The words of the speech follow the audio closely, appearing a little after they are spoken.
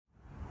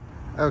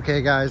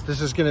Okay guys, this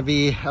is going to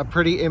be a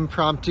pretty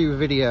impromptu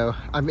video.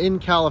 I'm in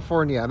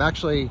California. I'm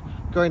actually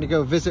going to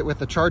go visit with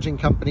the charging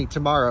company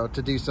tomorrow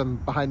to do some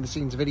behind the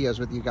scenes videos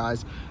with you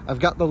guys. I've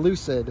got the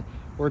Lucid.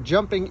 We're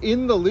jumping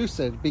in the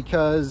Lucid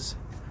because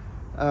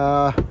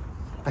I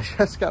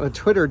just got a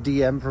Twitter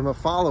DM from a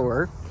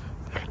follower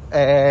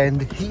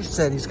and he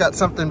said he's got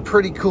something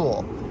pretty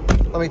cool.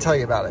 Let me tell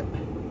you about it.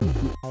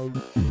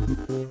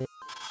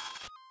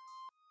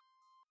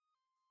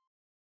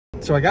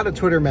 So I got a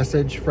Twitter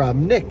message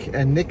from Nick,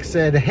 and Nick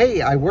said,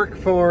 hey, I work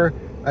for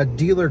a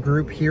dealer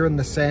group here in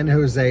the San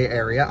Jose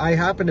area. I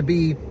happen to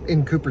be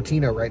in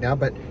Cupertino right now,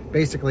 but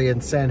basically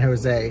in San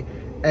Jose.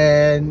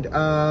 And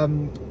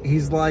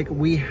he's like,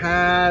 we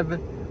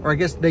have, or I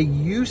guess they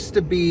used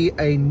to be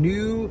a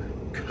new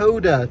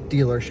Coda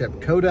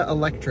dealership, Coda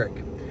Electric.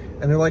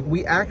 And they're like,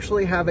 we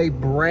actually have a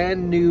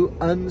brand new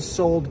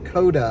unsold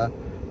Coda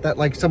that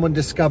like someone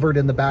discovered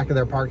in the back of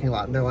their parking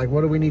lot. And they're like,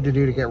 what do we need to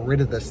do to get rid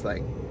of this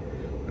thing?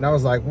 And I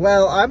was like,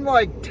 well, I'm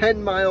like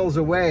 10 miles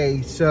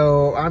away,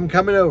 so I'm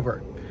coming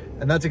over.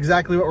 And that's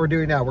exactly what we're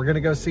doing now. We're gonna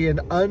go see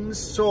an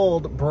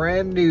unsold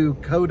brand new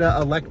Coda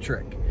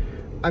Electric.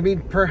 I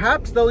mean,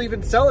 perhaps they'll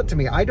even sell it to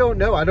me. I don't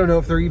know. I don't know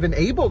if they're even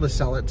able to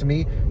sell it to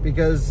me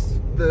because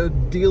the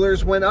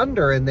dealers went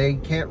under and they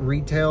can't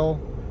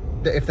retail.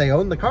 If they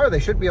own the car, they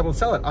should be able to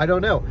sell it. I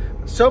don't know.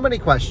 So many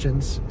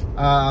questions.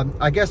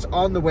 I guess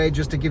on the way,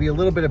 just to give you a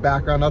little bit of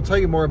background, I'll tell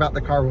you more about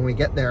the car when we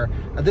get there.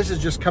 This is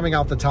just coming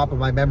off the top of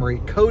my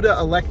memory. Coda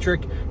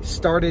Electric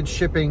started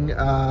shipping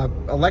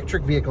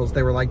electric vehicles.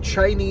 They were like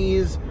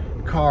Chinese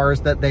cars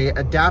that they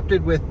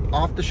adapted with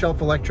off-the-shelf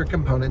electric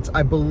components.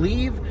 I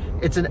believe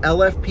it's an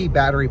LFP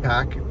battery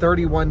pack,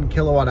 31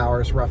 kilowatt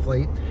hours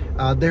roughly.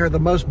 They're the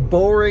most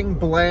boring,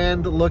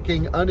 bland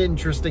looking,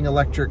 uninteresting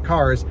electric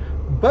cars,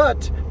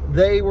 but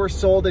they were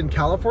sold in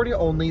California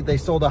only. They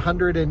sold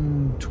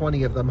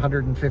 120 of them,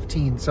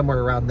 115, somewhere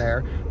around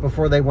there,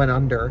 before they went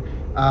under.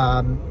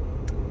 My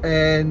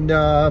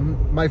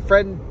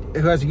friend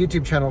who has a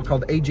YouTube channel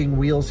called Aging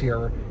Wheels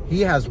here,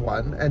 he has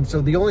one. And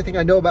so the only thing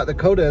I know about the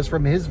Coda is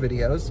from his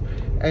videos.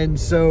 And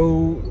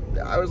so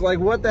I was like,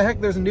 what the heck?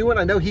 There's a new one.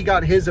 I know he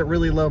got his at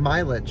really low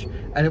mileage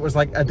and it was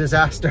like a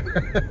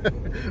disaster.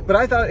 But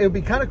I thought it would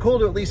be kind of cool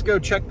to at least go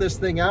check this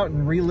thing out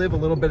and relive a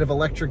little bit of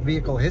electric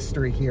vehicle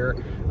history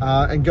here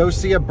and go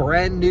see a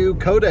brand new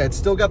Coda. It's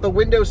still got the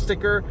window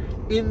sticker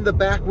in the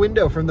back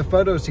window from the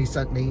photos he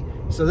sent me.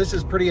 So this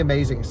is pretty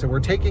amazing. So we're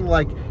taking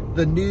like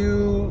the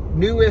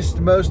newest,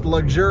 most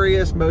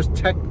luxurious, most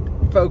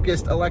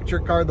tech-focused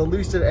electric car, the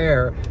Lucid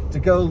Air, to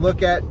go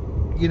look at,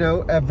 you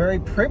know, a very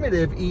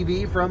primitive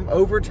EV from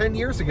over 10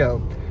 years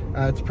ago.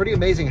 It's pretty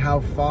amazing how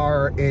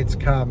far it's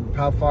come,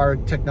 how far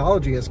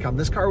technology has come.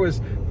 This car was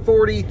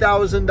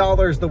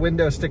 $40,000, the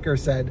window sticker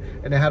said,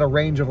 and it had a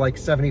range of like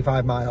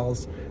 75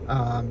 miles.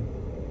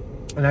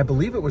 And I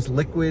believe it was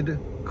liquid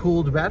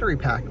cooled battery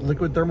pack,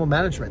 liquid thermal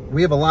management.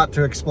 We have a lot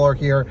to explore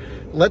here.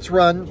 Let's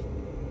run.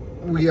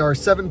 We are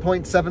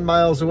 7.7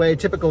 miles away,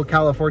 typical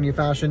California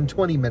fashion,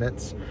 20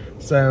 minutes.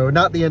 So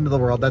not the end of the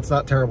world. That's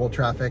not terrible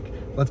traffic.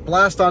 Let's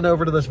blast on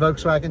over to this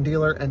Volkswagen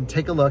dealer and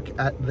take a look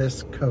at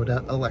this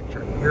Coda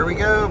Electric. Here we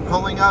go,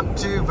 pulling up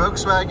to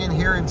Volkswagen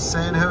here in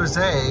San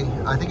Jose.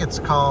 I think it's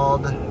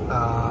called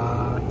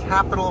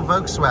Capital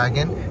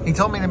Volkswagen. He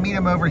told me to meet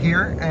him over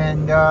here,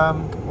 and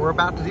we're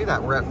about to do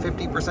that. We're at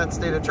 50%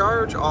 state of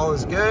charge. All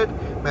is good.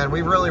 Man,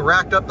 we've really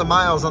racked up the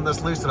miles on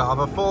this Lucid. I'll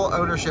have a full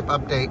ownership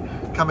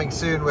update coming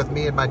soon with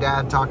me and my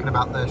dad talking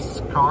about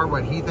this car,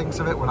 what he thinks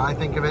of it, what I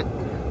think of it.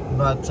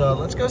 But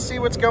let's go see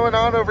what's going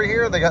on over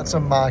here. They got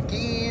some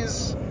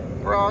Mach-E's,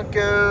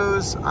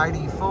 Broncos,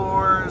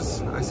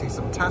 ID4s. I see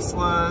some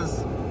Teslas.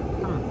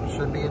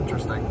 Should be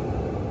interesting.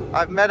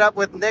 I've met up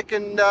with Nick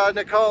and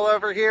Nicole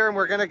over here, and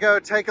we're gonna go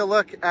take a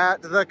look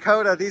at the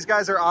Coda. These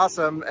guys are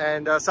awesome,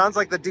 and sounds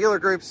like the dealer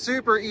group's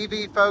super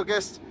EV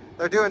focused.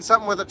 They're doing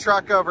something with a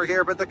truck over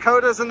here, but the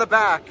Coda's in the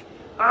back.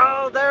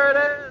 Oh, there it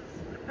is.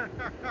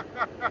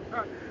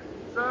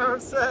 So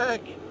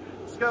sick.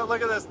 Let's go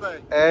look at this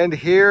thing. And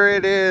here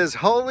it is.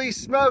 Holy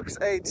smokes,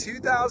 a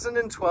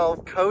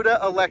 2012 Coda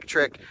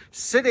Electric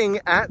sitting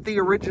at the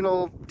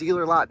original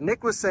dealer lot.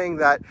 Nick was saying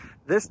that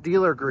this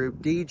dealer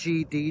group,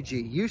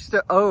 DGDG, used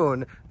to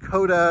own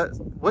Coda,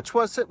 which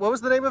was it? What was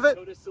the name of it?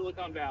 Coda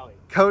Silicon Valley.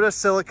 Coda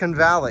Silicon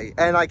Valley.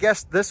 And I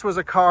guess this was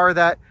a car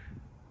that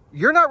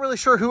you're not really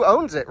sure who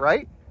owns it,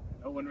 right?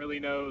 No one really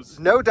knows.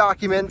 No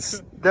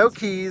documents, no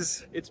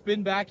keys. It's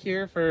been back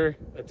here for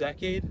a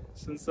decade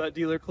since that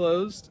dealer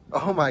closed.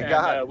 Oh my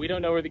God. We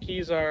don't know where the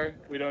keys are.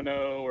 We don't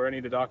know where any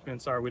of the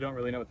documents are. We don't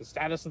really know what the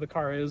status of the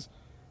car is.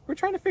 We're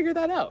trying to figure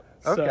that out.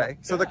 Okay,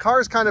 so the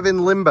car's kind of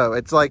in limbo.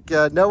 It's like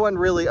no one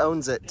really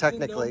owns it,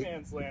 technically. It's in no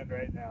man's land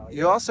right now.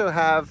 You also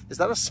have, is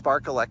that a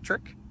Spark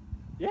Electric?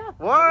 Yeah.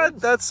 What?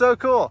 That's so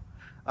cool.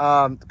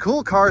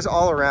 Cool cars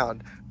all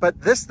around. But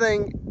this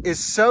thing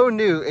is so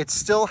new, it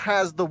still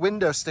has the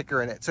window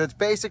sticker in it. So it's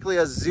basically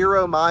a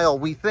 0 mile,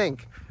 we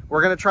think.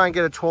 We're gonna try and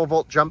get a 12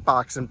 volt jump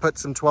box and put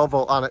some 12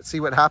 volt on it, see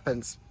what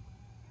happens.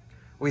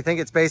 We think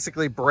it's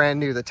basically brand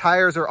new. The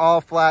tires are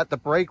all flat. The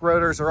brake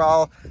rotors are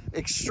all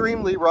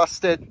extremely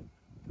rusted.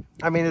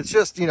 I mean, it's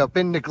just, you know,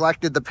 been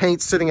neglected. The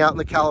paint's sitting out in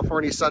the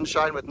California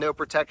sunshine with no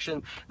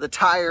protection. The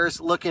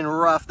tires looking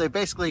rough. They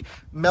basically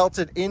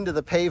melted into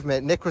the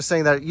pavement. Nick was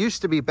saying that it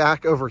used to be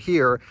back over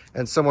here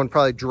and someone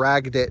probably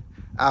dragged it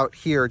out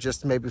here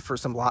just maybe for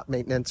some lot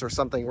maintenance or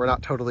something. We're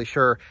not totally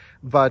sure.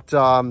 But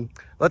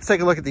let's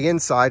take a look at the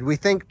inside. We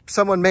think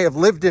someone may have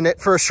lived in it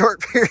for a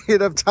short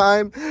period of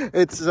time.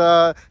 It's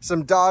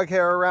some dog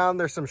hair around.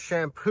 There's some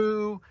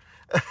shampoo.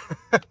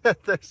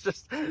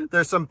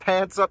 there's some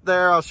pants up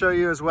there. I'll show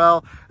you as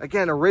well.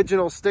 Again,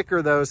 original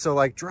sticker though, so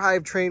like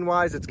drivetrain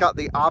wise, it's got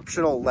the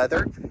optional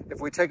leather. If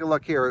we take a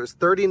look here, it was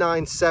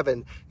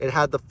 $39,700. It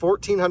had the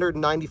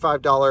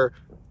 $1,495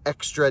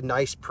 extra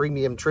nice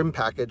premium trim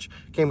package.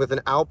 Came with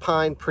an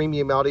Alpine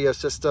premium audio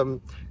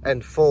system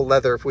and full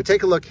leather. If we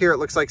take a look here, it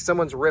looks like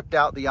someone's ripped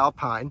out the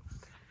Alpine,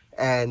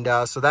 and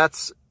so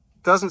that's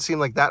doesn't seem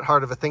like that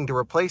hard of a thing to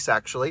replace,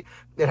 actually.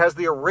 It has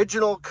the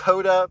original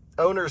Coda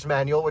owner's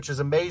manual, which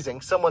is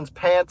amazing. Someone's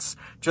pants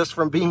just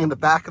from being in the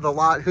back of the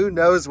lot. Who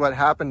knows what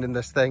happened in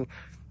this thing?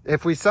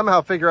 If we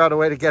somehow figure out a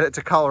way to get it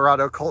to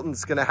Colorado,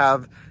 Colton's going to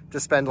have to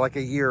spend like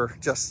a year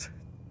just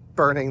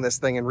burning this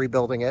thing and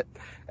rebuilding it.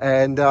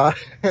 And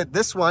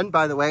this one,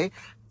 by the way,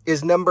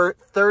 is number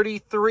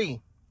 33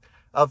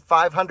 of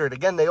 500.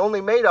 Again, they only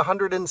made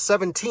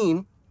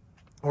 117.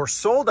 Or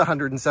sold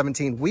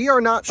 117. We are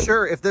not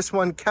sure if this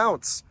one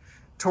counts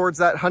towards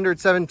that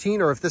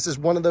 117 or if this is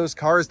one of those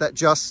cars that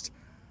just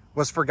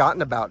was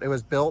forgotten about. It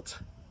was built.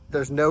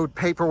 There's no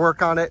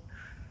paperwork on it.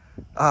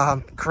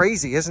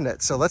 Crazy, isn't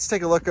it? So let's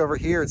take a look over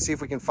here and see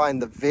if we can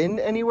find the VIN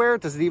anywhere.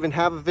 Does it even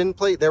have a VIN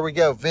plate? There we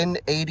go. VIN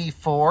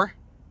 84.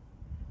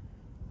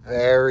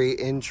 Very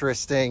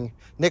interesting.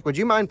 Nick, would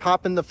you mind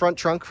popping the front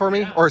trunk for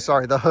me? Yeah. Or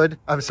sorry, the hood.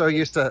 I'm so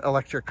used to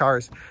electric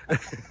cars.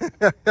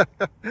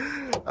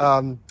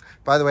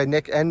 By the way,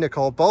 Nick and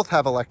Nicole both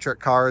have electric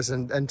cars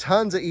and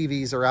tons of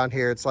EVs around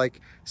here. It's like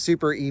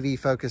super EV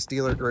focused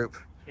dealer group.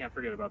 Can't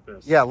forget about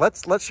this. Yeah,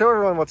 let's show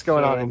everyone what's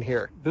going on in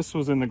here. This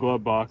was in the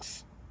glove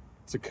box.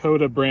 It's a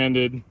Coda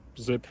branded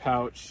zip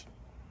pouch.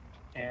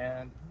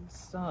 And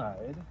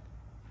inside,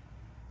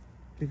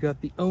 we've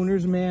got the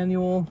owner's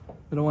manual.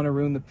 I don't want to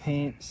ruin the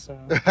paint, so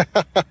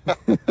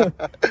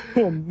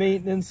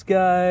maintenance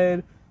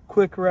guide,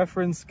 quick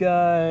reference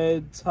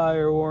guide,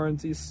 tire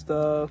warranty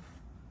stuff,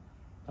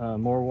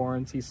 more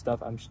warranty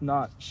stuff. I'm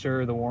not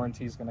sure the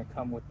warranty is going to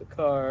come with the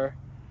car.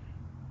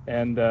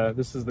 And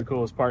this is the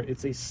coolest part.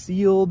 It's a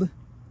sealed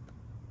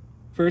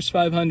first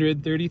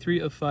 500,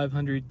 33 of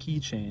 500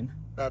 keychain.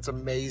 That's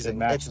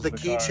amazing. It's the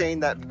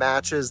keychain that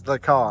matches the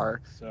car.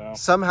 So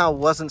somehow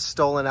wasn't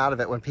stolen out of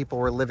it when people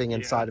were living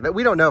inside of it.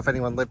 We don't know if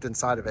anyone lived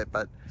inside of it,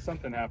 but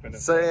something happened.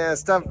 So yeah,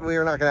 stuff. We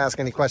are not going to ask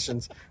any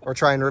questions or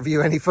try and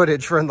review any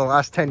footage from the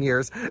last 10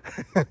 years.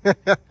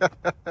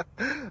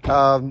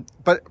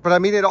 But I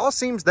mean, it all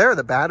seems there.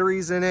 The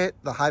battery's in it.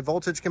 The high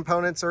voltage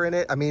components are in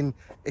it. I mean,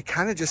 it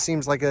kind of just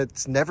seems like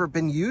it's never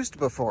been used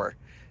before.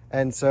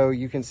 And so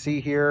you can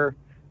see here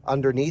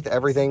underneath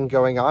everything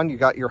going on. You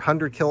got your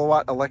 100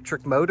 kilowatt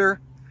electric motor.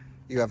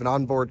 You have an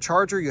onboard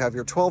charger. You have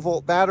your 12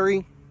 volt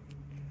battery.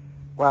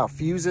 Wow,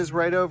 fuses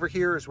right over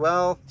here as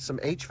well. Some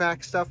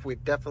HVAC stuff.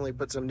 We'd definitely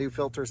put some new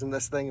filters in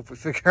this thing if we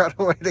figure out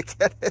a way to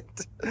get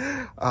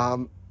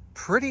it.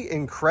 Pretty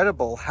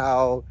incredible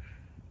how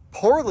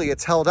poorly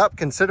it's held up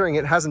considering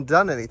it hasn't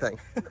done anything.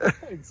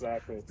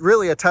 Exactly.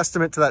 Really a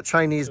testament to that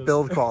Chinese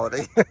build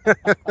quality.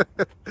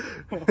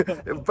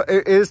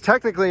 It is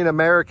technically an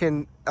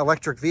American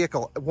electric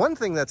vehicle. One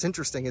thing that's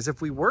interesting is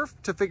if we were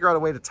to figure out a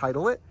way to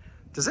title it,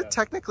 does it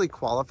technically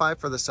qualify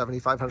for the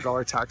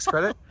 $7,500 tax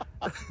credit?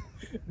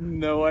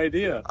 No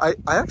idea. I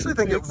actually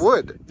think it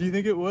would. Do you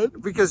think it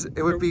would? Because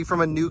it would be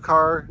from a new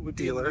car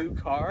dealer. New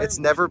car? It's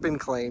never been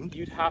claimed.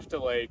 You'd have to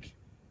like,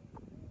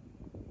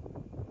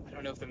 I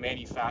don't know if the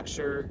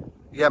manufacturer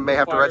may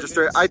have to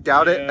register it. I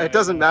doubt it. It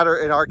doesn't matter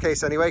in our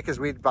case anyway, because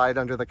we'd buy it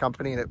under the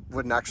company and it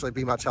wouldn't actually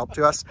be much help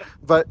to us.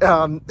 But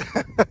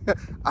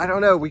I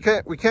don't know. We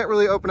can't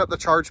really open up the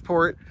charge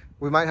port.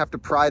 We might have to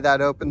pry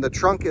that open. The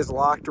trunk is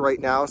locked right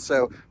now,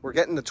 so we're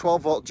getting the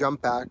 12 volt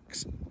jump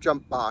box.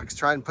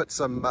 Try and put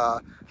some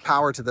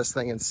power to this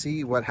thing and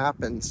see what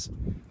happens.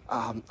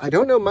 I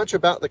don't know much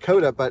about the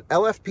Coda, but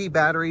LFP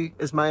battery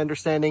is my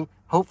understanding.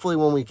 Hopefully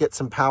when we get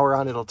some power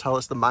on, it'll tell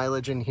us the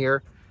mileage in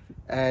here.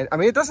 And I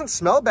mean, it doesn't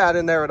smell bad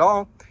in there at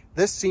all.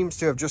 This seems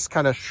to have just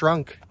kind of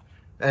shrunk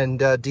and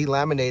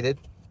delaminated,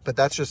 but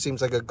that just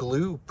seems like a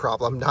glue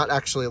problem, not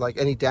actually like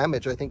any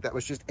damage. I think that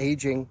was just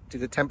aging due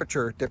to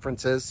temperature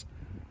differences.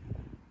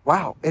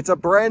 Wow, it's a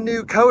brand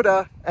new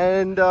Coda,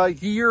 and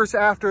years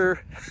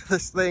after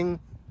this thing.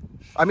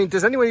 I mean,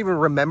 does anyone even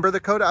remember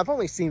the Coda? I've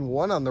only seen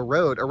one on the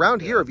road.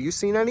 Around here, have you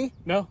seen any?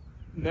 No,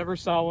 never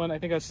saw one. I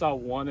think I saw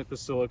one at the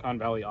Silicon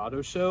Valley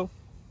Auto Show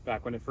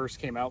back when it first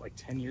came out like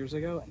 10 years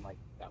ago, and like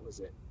that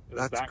was it.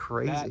 That's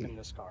crazy. That in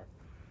this car.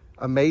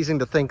 Amazing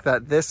to think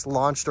that this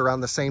launched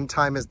around the same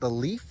time as the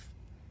Leaf.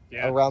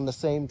 Yeah. Around the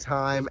same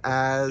time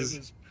as... It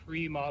was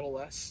pre-Model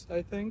S,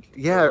 I think.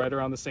 Yeah. Right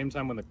around the same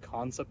time when the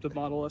concept of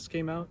Model S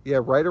came out. Yeah,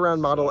 right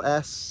around Model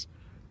S.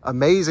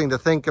 Amazing to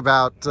think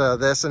about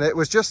this, and it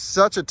was just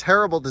such a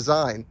terrible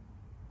design.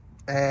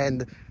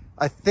 And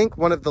I think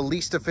one of the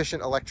least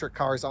efficient electric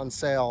cars on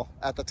sale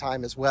at the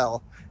time as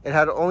well. It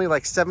had only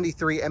like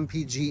 73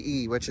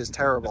 mpge, which is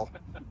terrible.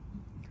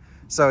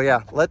 So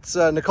yeah, let's,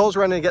 Nicole's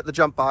running to get the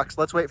jump box.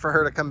 Let's wait for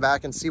her to come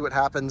back and see what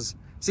happens.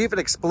 See if it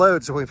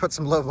explodes when we put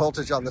some low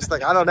voltage on this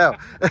thing. I don't know.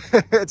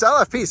 It's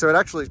LFP, so it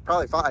actually is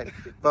probably fine,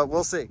 but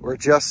we'll see. We're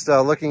just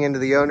looking into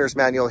the owner's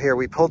manual here.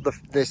 We pulled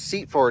this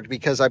seat forward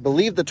because I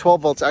believe the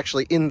 12 volt's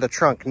actually in the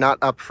trunk, not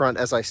up front,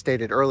 as I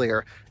stated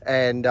earlier.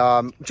 And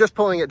just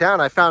pulling it down,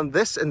 I found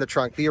this in the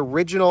trunk, the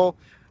original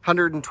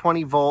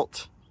 120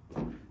 volt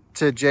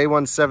to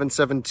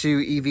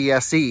J1772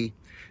 EVSE.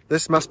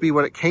 This must be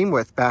what it came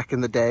with back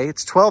in the day.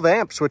 It's 12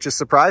 amps, which is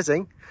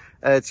surprising.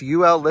 It's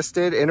UL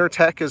listed,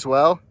 Intertech as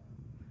well.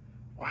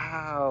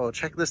 Wow,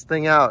 check this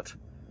thing out.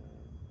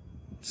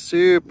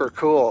 Super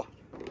cool.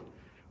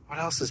 What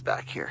else is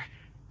back here?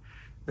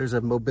 There's a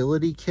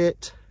mobility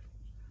kit,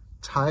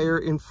 tire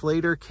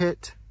inflator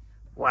kit.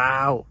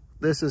 Wow,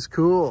 this is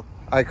cool.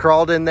 I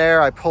crawled in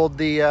there, I pulled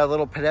the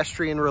little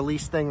pedestrian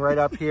release thing right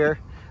up here,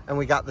 and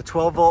we got the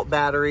 12 volt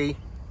battery.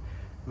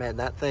 Man,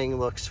 that thing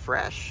looks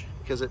fresh,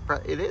 because it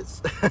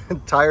is.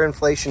 Tire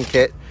inflation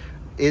kit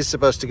is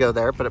supposed to go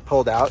there, but it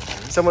pulled out.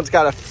 Someone's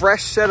got a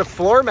fresh set of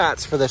floor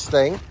mats for this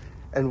thing.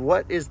 And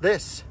what is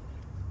this?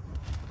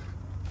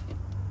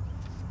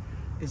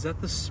 Is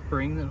that the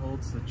spring that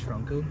holds the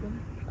trunk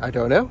open? I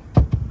don't know.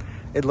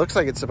 It looks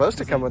like it's supposed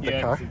to come with the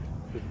car.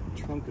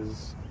 The trunk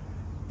is...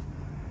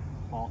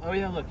 Oh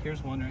yeah, look,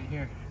 here's one right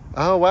here.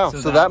 Oh wow,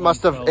 so that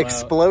must have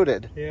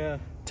exploded. Yeah.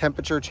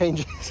 Temperature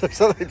changes,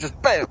 so they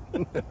just bam.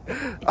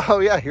 Oh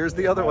yeah, here's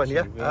the other one.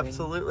 Yeah,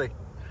 absolutely.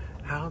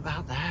 How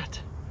about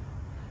that?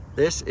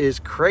 This is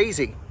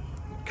crazy.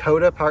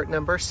 Coda part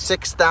number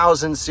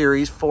 6000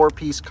 series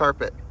 4-piece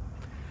carpet.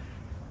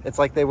 It's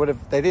like they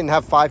didn't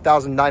have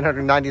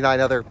 5,999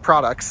 other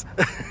products.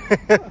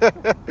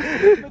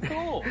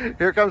 Cool.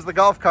 Here comes the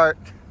golf cart.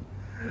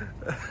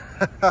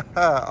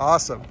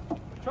 Awesome.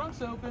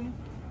 Trunk's open.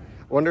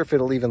 Wonder if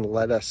it'll even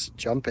let us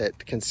jump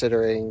it,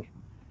 considering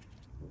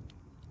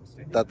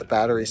that the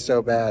battery's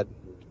so bad.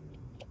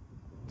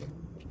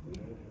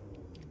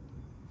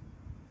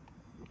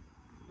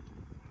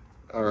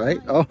 All right.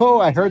 Oh,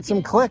 I heard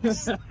some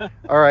clicks.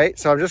 All right.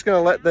 So I'm just going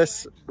to let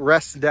this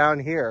rest down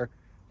here.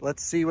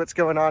 Let's see what's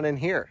going on in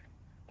here.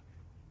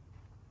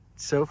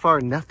 So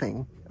far,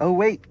 nothing. Oh,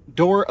 wait.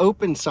 Door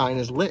open sign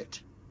is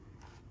lit.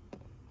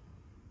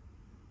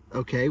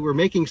 Okay. We're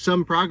making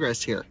some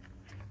progress here.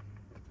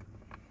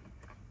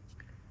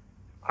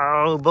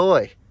 Oh,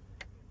 boy.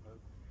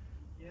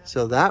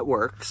 So that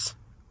works.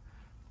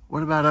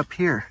 What about up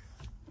here?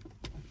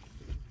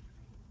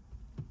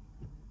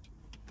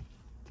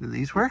 Do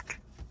these work?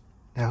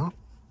 No.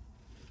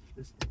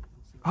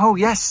 Oh,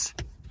 yes.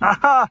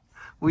 Aha!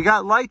 We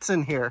got lights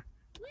in here.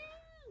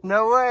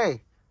 No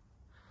way.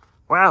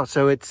 Wow,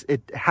 so it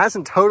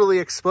hasn't totally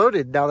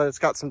exploded now that it's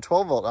got some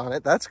 12 volt on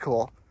it. That's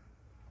cool.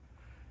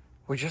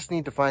 We just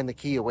need to find the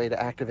key, a way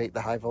to activate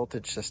the high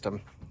voltage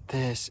system.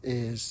 This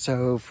is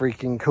so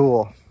freaking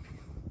cool.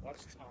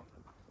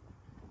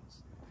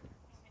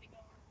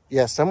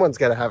 Yeah, someone's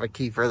got to have a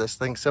key for this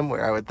thing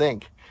somewhere, I would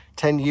think.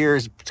 10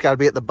 years, it's got to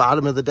be at the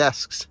bottom of the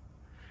desks.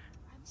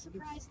 I'm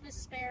surprised the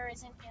spare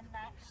isn't in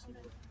that.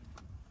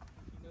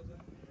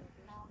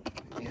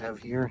 What do you have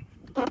here?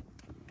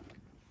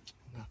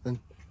 Nothing.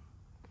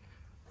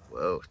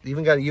 Whoa,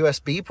 even got a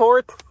USB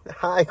port?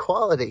 High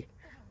quality.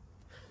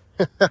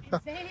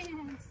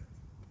 Advanced.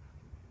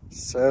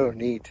 So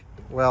neat.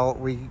 Well,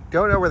 we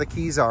don't know where the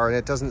keys are, and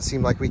it doesn't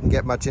seem like we can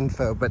get much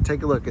info, but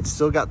take a look. It's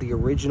still got the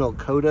original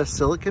Coda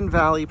Silicon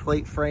Valley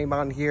plate frame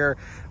on here.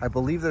 I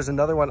believe there's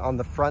another one on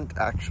the front,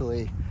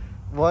 actually.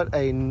 What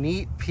a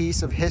neat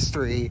piece of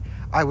history.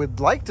 I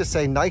would like to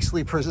say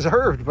nicely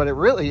preserved, but it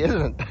really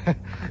isn't.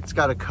 It's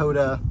got a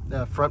Coda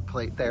front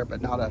plate there, but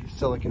not a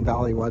Silicon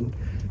Valley one.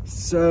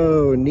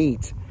 So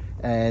neat.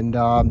 And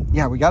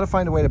yeah, we got to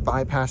find a way to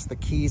bypass the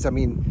keys. I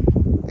mean,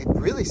 it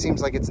really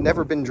seems like it's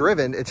never been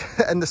driven.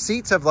 And the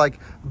seats have like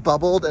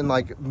bubbled and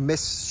like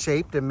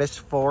misshaped and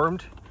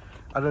misformed.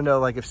 I don't know,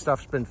 like if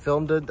stuff's been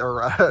filmed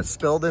or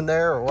spilled in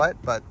there or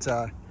what, but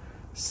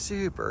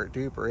super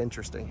duper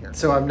interesting here.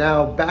 So I'm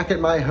now back at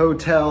my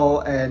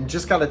hotel and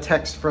just got a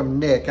text from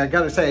Nick. I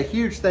gotta say a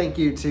huge thank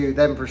you to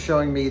them for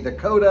showing me the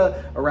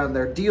Coda around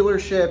their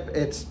dealership.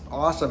 It's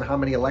awesome how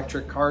many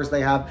electric cars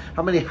they have,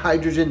 how many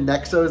hydrogen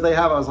Nexos they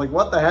have. I was like,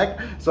 what the heck?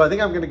 So I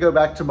think I'm gonna go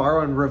back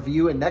tomorrow and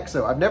review a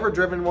Nexo. I've never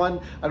driven one.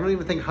 I don't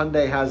even think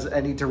Hyundai has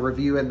any to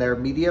review in their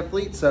media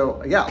fleet.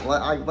 So yeah,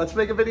 let's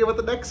make a video with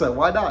the Nexo.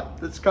 Why not?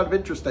 It's kind of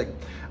interesting.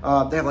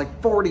 They have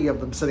like 40 of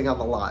them sitting on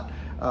the lot.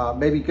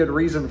 Maybe good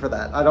reason for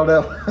that. I don't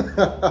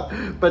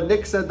know. But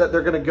Nick said that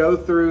they're going to go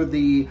through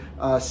the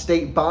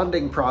state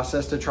bonding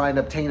process to try and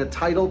obtain a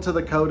title to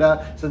the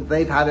Coda. Since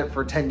they've had it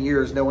for 10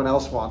 years, no one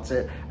else wants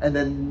it. And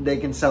then they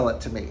can sell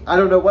it to me. I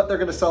don't know what they're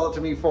going to sell it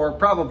to me for.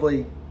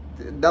 Probably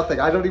nothing.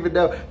 I don't even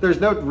know. There's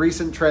no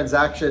recent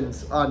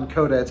transactions on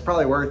Coda. It's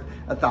probably worth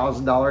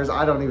 $1,000.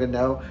 I don't even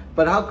know.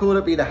 But how cool would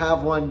it be to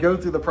have one, go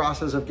through the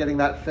process of getting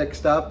that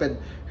fixed up, and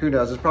who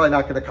knows, it's probably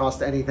not going to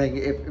cost anything,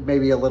 if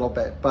maybe a little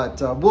bit,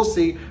 but we'll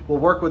see. We'll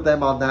work with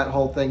them on that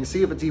whole thing,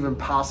 see if it's even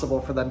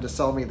possible for them to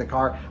sell me the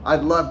car.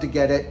 I'd love to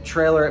get it,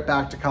 trailer it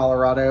back to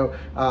Colorado,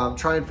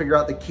 try and figure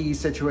out the key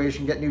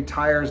situation, get new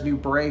tires, new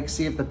brakes,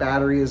 see if the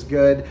battery is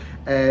good,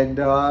 and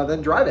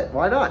then drive it.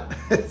 Why not?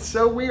 It's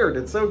so weird.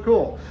 It's so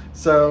cool.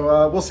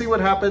 So we'll see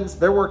what happens.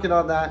 They're working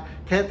on that.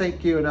 Can't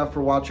thank you enough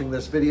for watching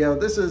this video.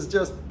 This is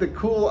just the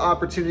cool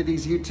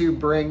opportunities YouTube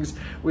brings.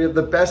 We have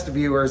the best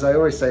viewers. I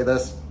always say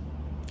this.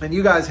 And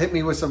you guys hit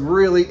me with some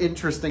really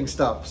interesting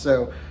stuff.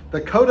 So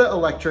the Coda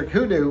Electric,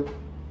 who knew?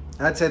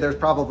 I'd say there's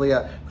probably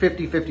a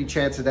 50-50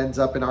 chance it ends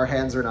up in our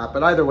hands or not.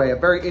 But either way, a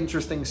very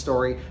interesting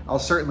story. I'll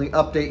certainly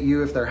update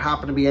you if there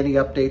happen to be any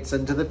updates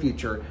into the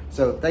future.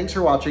 So thanks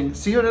for watching.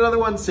 See you in another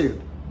one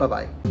soon.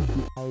 Bye-bye.